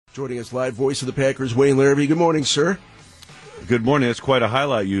Joining us live, voice of the Packers, Wayne Larrivee. Good morning, sir. Good morning. That's quite a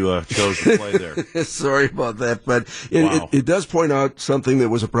highlight you chose to play there. Sorry about that, but it does point out something that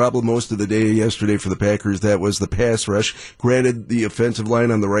was a problem most of the day yesterday for the Packers. That was the pass rush. Granted, the offensive line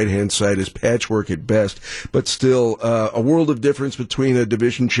on the right-hand side is patchwork at best, but still a world of difference between a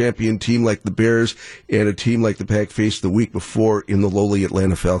division champion team like the Bears and a team like the Pack faced the week before in the lowly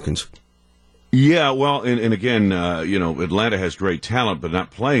Atlanta Falcons. Yeah, well, and again, Atlanta has great talent, but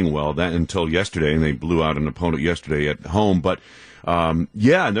not playing well that until yesterday, and they blew out an opponent yesterday at home. But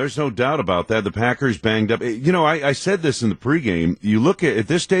there's no doubt about that. The Packers banged up. I said this in the pregame. You look at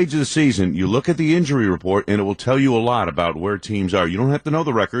this stage of the season, you look at the injury report, and it will tell you a lot about where teams are. You don't have to know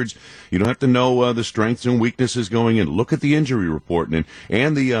the records. You don't have to know the strengths and weaknesses going in. Look at the injury report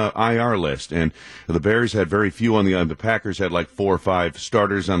and the IR list. And the Bears had very few on the Packers had like 4 or 5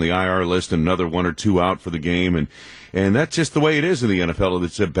 starters on the IR list and another 1 or 2 out for the game. And that's just the way it is in the NFL.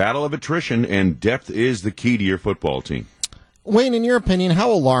 It's a battle of attrition, and depth is the key to your football team. Wayne, in your opinion,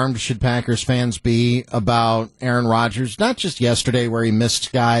 how alarmed should Packers fans be about Aaron Rodgers? Not just yesterday where he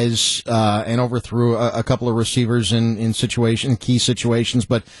missed guys and overthrew a couple of receivers in key situations,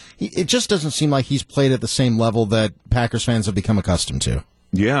 but it just doesn't seem like he's played at the same level that Packers fans have become accustomed to.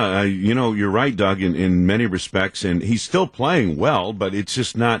 Yeah, you're right, Doug, in many respects, and he's still playing well, but it's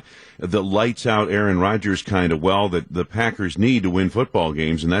just not the lights-out Aaron Rodgers kind of well that the Packers need to win football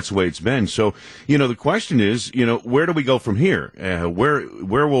games, and that's the way it's been. So, the question is, where do we go from here?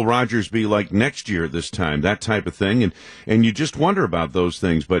 Where will Rodgers be like next year at this time? That type of thing, and you just wonder about those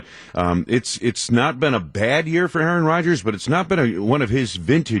things. But it's not been a bad year for Aaron Rodgers, but it's not been one of his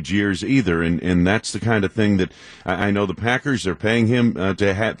vintage years either, and that's the kind of thing that I know the Packers are paying him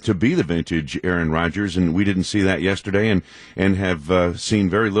to be the vintage Aaron Rodgers, and we didn't see that yesterday, and have seen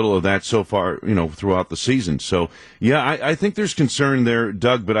very little of that so far, throughout the season. So, yeah, I think there's concern there,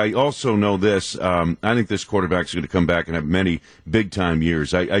 Doug, but I also know this. I think this quarterback's going to come back and have many big-time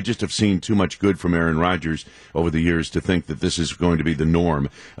years. I just have seen too much good from Aaron Rodgers over the years to think that this is going to be the norm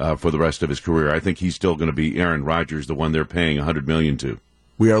for the rest of his career. I think he's still going to be Aaron Rodgers, the one they're paying $100 million to.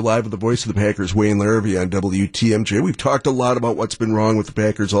 We are live with the voice of the Packers, Wayne Larrivee, on WTMJ. We've talked a lot about what's been wrong with the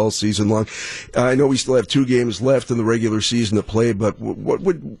Packers all season long. I know we still have 2 games left in the regular season to play, but what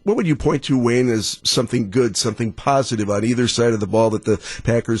would you point to, Wayne, as something good, something positive on either side of the ball that the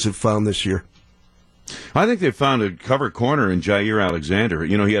Packers have found this year? I think they found a cover corner in Jair Alexander.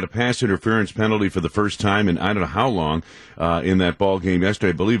 He had a pass interference penalty for the first time in I don't know how long in that ball game yesterday.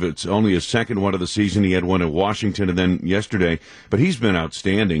 I believe it's only his second one of the season. He had one in Washington and then yesterday, but he's been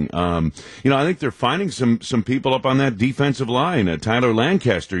outstanding. I think they're finding some people up on that defensive line. Tyler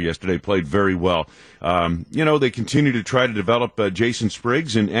Lancaster yesterday played very well. They continue to try to develop Jason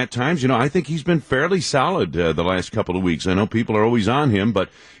Spriggs, and at times, I think he's been fairly solid the last couple of weeks. I know people are always on him, but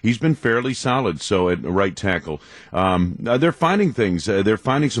he's been fairly solid. So at right tackle, they're finding things. They're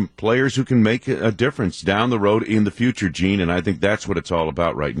finding some players who can make a difference down the road in the future, Gene, and I think that's what it's all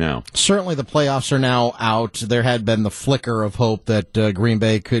about right now. Certainly the playoffs are now out. There had been the flicker of hope that Green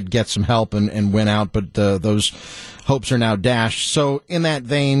Bay could get some help and win out, but those hopes are now dashed. So in that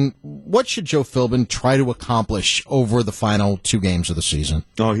vein, what should Joe Philbin try to accomplish over the final 2 games of the season?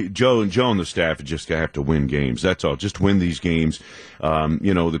 Joe and the staff just have to win games. That's all. Just win these games.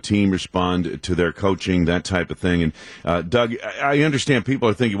 The team respond to their coaching, that type of thing. And Doug, I understand people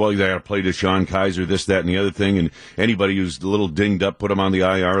are thinking, well, you got to play Deshaun Kaiser, this, that, and the other thing, and anybody who's a little dinged up, put them on the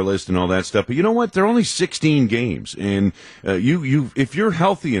IR list and all that stuff. But you know what? They're only 16 games, and if you're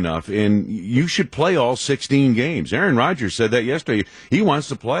healthy enough, and you should play all 16 games. Aaron Rodgers said that yesterday. He wants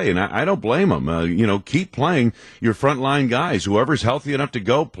to play, and I don't blame him. Keep playing your frontline guys. Whoever's healthy enough to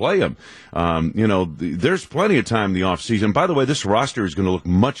go, play them. There's plenty of time in the offseason. By the way, this roster is going to look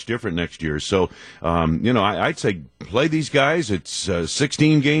much different next year. So, I'd say play these guys. It's a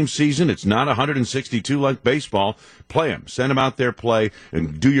 16-game season. It's not 162 like baseball. Play them. Send them out there, play,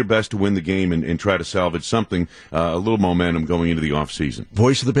 and do your best to win the game and try to salvage something, a little momentum going into the offseason.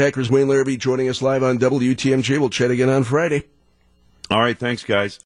 Voice of the Packers, Wayne Larrivee, joining us live on WTMJ. We'll chat again on Friday. All right, thanks, guys.